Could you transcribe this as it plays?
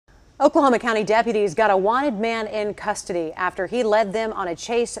Oklahoma County deputies got a wanted man in custody after he led them on a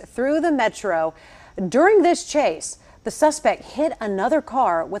chase through the metro. During this chase, the suspect hit another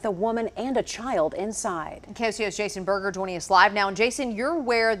car with a woman and a child inside. KOCO's Jason Berger joining us live now. And Jason, you're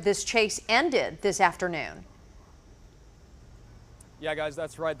where this chase ended this afternoon. Yeah, guys,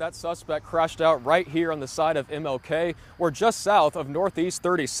 that's right. That suspect crashed out right here on the side of MLK. We're just south of Northeast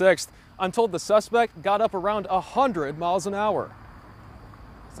 36th. I'm told the suspect got up around 100 miles an hour.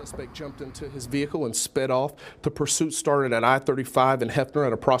 Suspect jumped into his vehicle and sped off. The pursuit started at I-35 in Hefner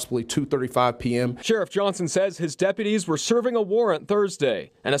at approximately 2:35 p.m. Sheriff Johnson says his deputies were serving a warrant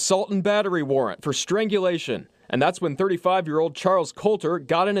Thursday, an assault and battery warrant for strangulation. And that's when 35-year-old Charles Coulter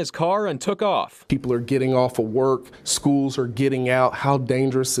got in his car and took off. People are getting off of work. Schools are getting out. How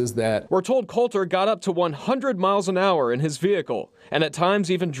dangerous is that? We're told Coulter got up to 100 miles an hour in his vehicle and at times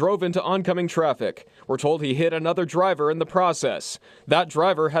even drove into oncoming traffic. We're told he hit another driver in the process. That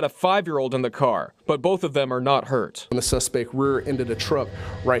driver had a 5-year-old in the car, but both of them are not hurt. The suspect rear-ended a truck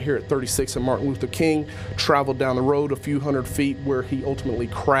right here at 36 and Martin Luther King, traveled down the road a few hundred feet where he ultimately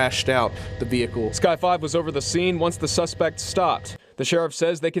crashed out the vehicle. Sky 5 was over the scene once the suspect stopped. The sheriff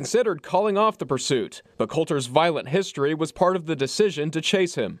says they considered calling off the pursuit, but Coulter's violent history was part of the decision to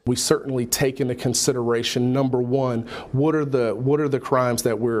chase him. We certainly take into consideration, number one, what are the crimes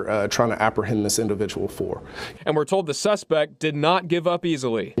that we're trying to apprehend this individual for. And we're told the suspect did not give up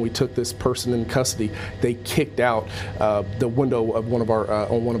easily. We took this person in custody. They kicked out the window of one of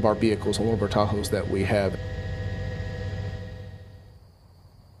our vehicles, on one of our Tahoes that we have.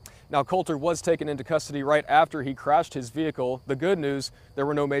 Now, Coulter was taken into custody right after he crashed his vehicle. The good news, there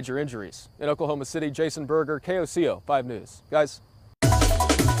were no major injuries. In Oklahoma City, Jason Berger, KOCO 5 News. Guys.